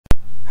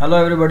Hello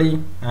everybody,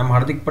 I am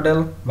Hardik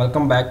Patel.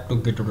 Welcome back to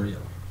GIT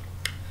tutorial.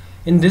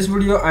 In this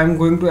video I am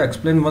going to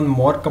explain one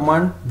more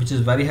command which is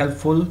very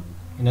helpful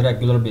in a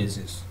regular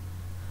basis.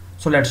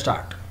 So let's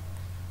start.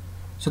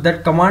 So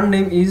that command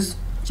name is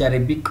cherry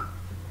pick,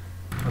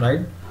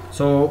 right?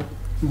 So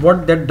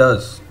what that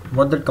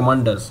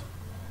command does.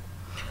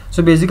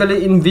 So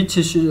basically in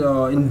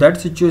that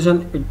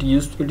situation it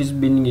is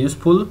being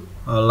useful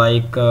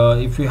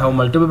if you have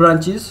multiple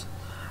branches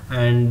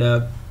and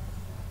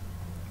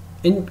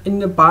in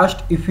the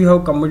past, if you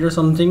have committed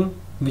something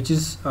which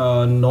is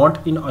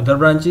not in other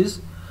branches,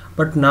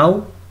 but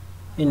now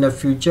in the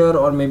future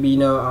or maybe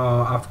in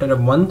after a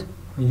month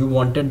you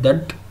wanted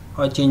that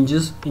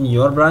changes in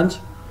your branch,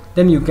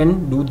 then you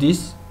can do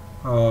this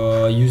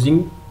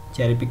using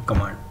cherry pick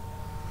command.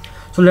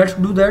 So let's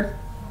do that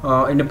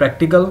in a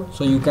practical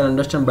so you can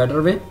understand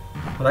better way,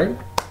 right?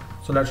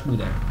 So let's do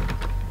that.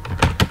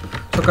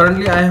 So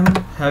currently I am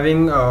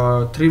having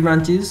 3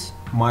 branches: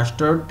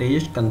 master,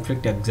 test,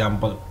 conflict,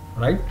 example,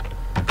 right?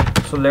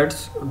 So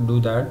let's do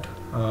that.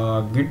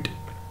 Git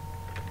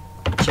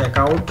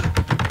checkout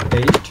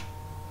test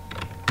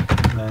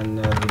and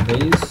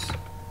rebase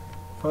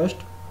first.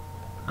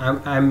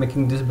 I'm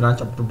making this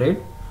branch up to date.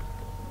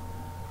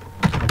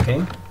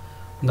 Okay,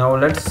 now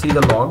let's see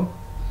the log.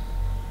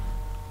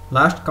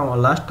 Last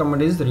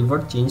command is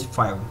revert change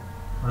 5,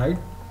 right?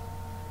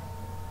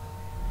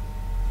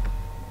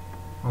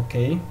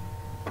 Okay,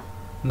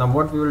 now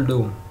what we will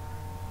do?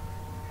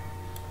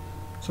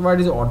 So why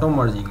it is auto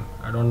merging?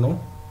 I don't know.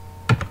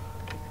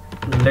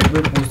 Let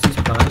me push this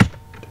branch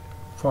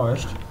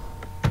first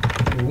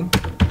to,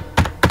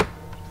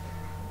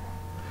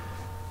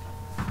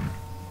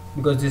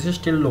 because this is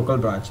still local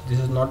branch, this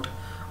is not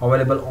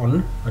available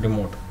on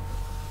remote,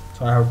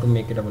 so I have to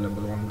make it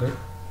available on the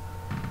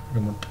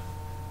remote.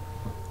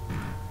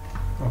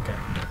 Okay,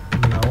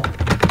 now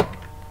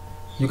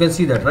you can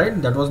see that,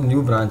 right? That was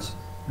new branch.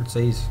 It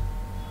says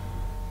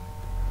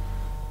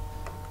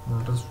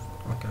what is,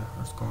 okay,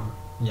 let's go on.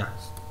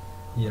 Yes,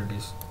 here it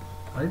is,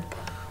 right?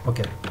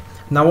 Okay,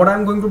 now what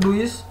I'm going to do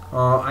is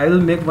I will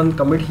make one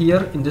commit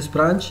here in this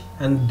branch,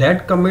 and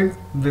that commit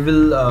we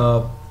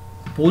will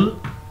pull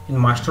in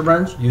master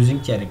branch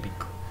using cherry pick.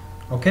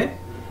 Okay,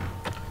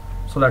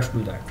 so let's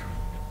do that.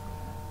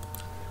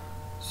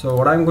 So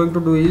what I'm going to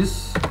do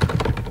is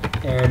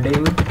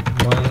adding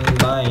one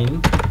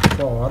line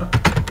for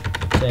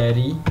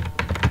cherry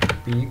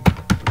pick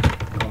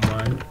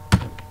command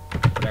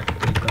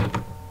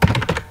practical.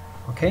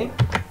 Okay,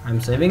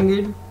 I'm saving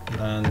it.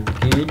 Then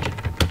git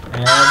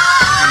add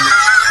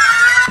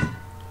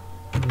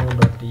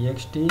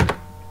no.txt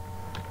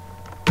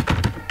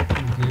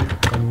git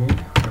commit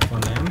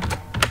 -m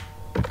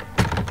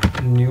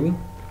new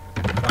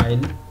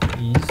file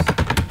is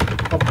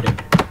updated.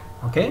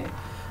 Okay,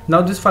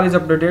 now this file is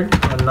updated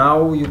and now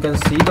you can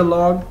see the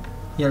log.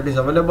 Here it is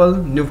available,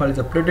 new file is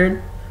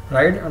updated,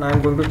 right? And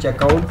I'm going to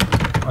check out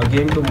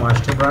again to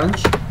master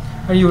branch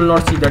and you will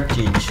not see that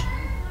change,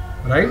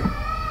 right?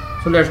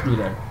 So let's do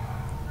that.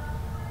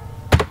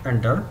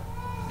 Enter.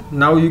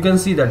 Now you can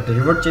see that the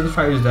revert change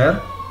 5 is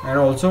there, and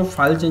also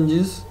file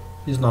changes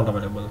is not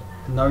available.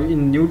 Now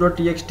in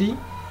new.txt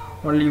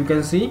only you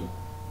can see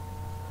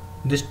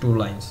these 2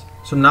 lines.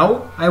 So now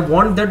I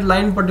want that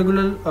line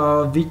particular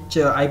which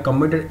I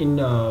committed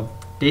in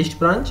test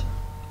branch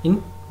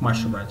in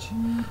master branch.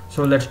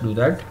 So let's do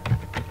that.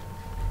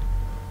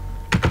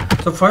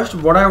 So first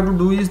what I have to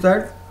do is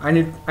that I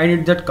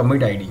need that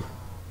commit ID,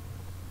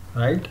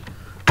 right?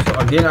 So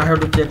again I have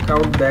to check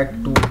out back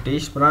to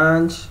test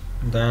branch,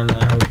 then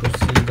I have to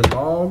see the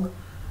log,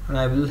 and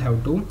I will have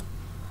to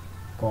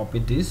copy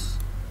this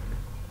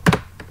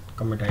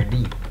commit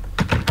ID.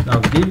 Now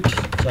git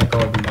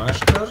checkout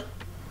master,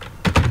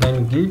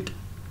 then git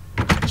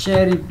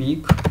cherry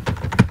pick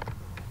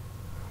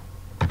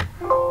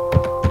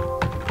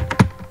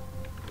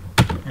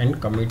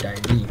and commit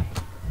ID.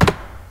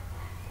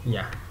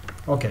 Yeah,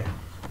 okay,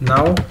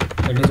 now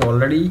it is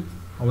already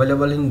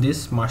available in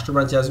this master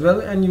branch as well,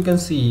 and you can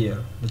see here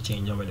the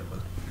change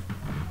available.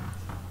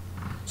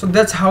 So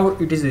that's how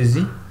it is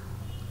easy,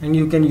 and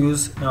you can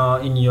use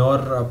in your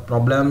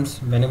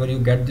problems. Whenever you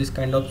get this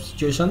kind of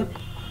situation,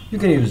 you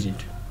can use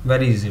it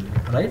very easily,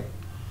 right?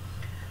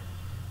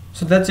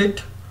 So that's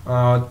it.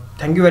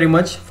 Thank you very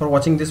much for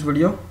watching this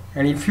video,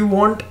 and if you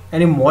want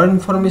any more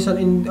information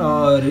in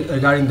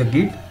regarding the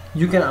Git,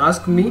 you can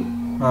ask me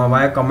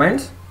via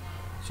comments.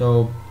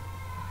 So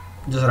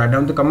just write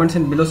down the comments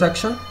in below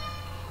section.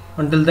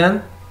 Until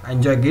then,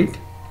 enjoy Git,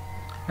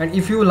 and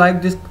if you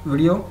like this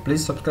video,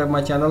 please subscribe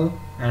my channel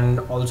and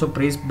also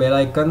press bell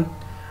icon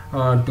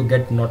to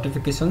get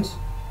notifications.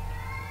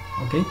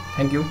 Okay,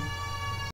 thank you.